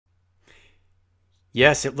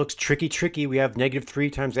Yes, it looks tricky. We have -3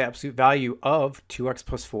 times the absolute value of 2x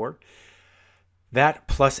plus 4. That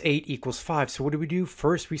plus 8 equals 5. So what do?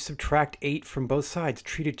 First, we subtract 8 from both sides.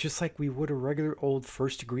 Treat it just like we would a regular old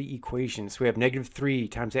first degree equation. So we have -3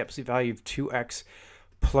 times the absolute value of 2x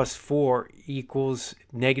plus 4 equals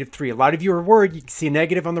 -3. A lot of you are worried. You can see a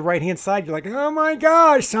negative on the right-hand side. You're like, oh my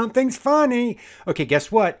gosh, something's funny. Okay,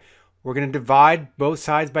 guess what? We're going to divide both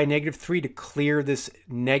sides by -3 to clear this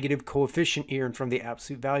negative coefficient here in front of the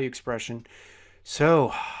absolute value expression.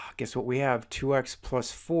 So guess what we have? 2x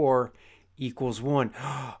plus 4 equals 1.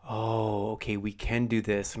 Oh, okay, we can do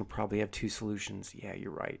this and we'll probably have two solutions. Yeah, you're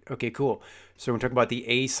right. Okay, cool. So we're talking about the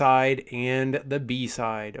A side and the B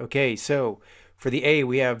side. Okay, so for the A,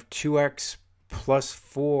 we have 2x plus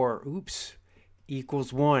 4,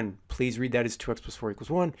 equals 1. Please read that as 2x plus 4 equals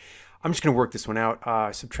 1. I'm just going to work this one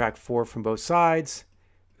out. Subtract 4 from both sides.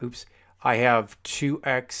 I have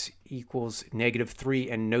 2x equals -3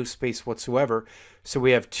 and no space whatsoever. So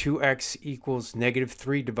we have 2x equals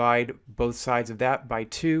 -3. Divide both sides of that by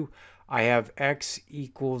 2. I have x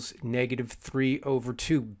equals -3 over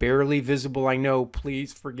 2. Barely visible, I know.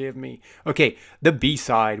 Please forgive me. Okay, the B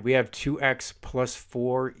side, we have 2x plus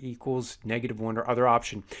 4 equals -1, or other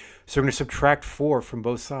option. So we're going to subtract 4 from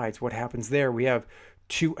both sides. What happens there? We have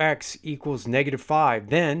 2x equals -5.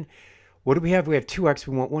 Then what do we have? We have 2x.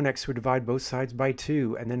 We want 1x, so we divide both sides by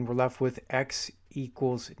 2. And then we're left with x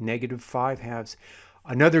equals -5/2.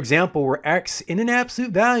 Another example where x in an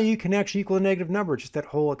absolute value can actually equal a negative number. Just that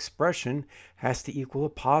whole expression has to equal a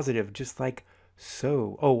positive, just like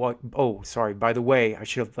so. Oh, sorry. By the way, I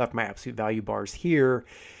should have left my absolute value bars here.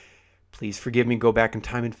 Please forgive me, go back in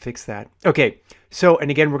time and fix that. Okay, so,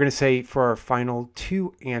 and again, we're going to say for our final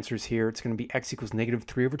two answers here, it's going to be x equals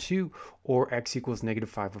 -3 over 2 or x equals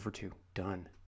 -5 over 2. Done.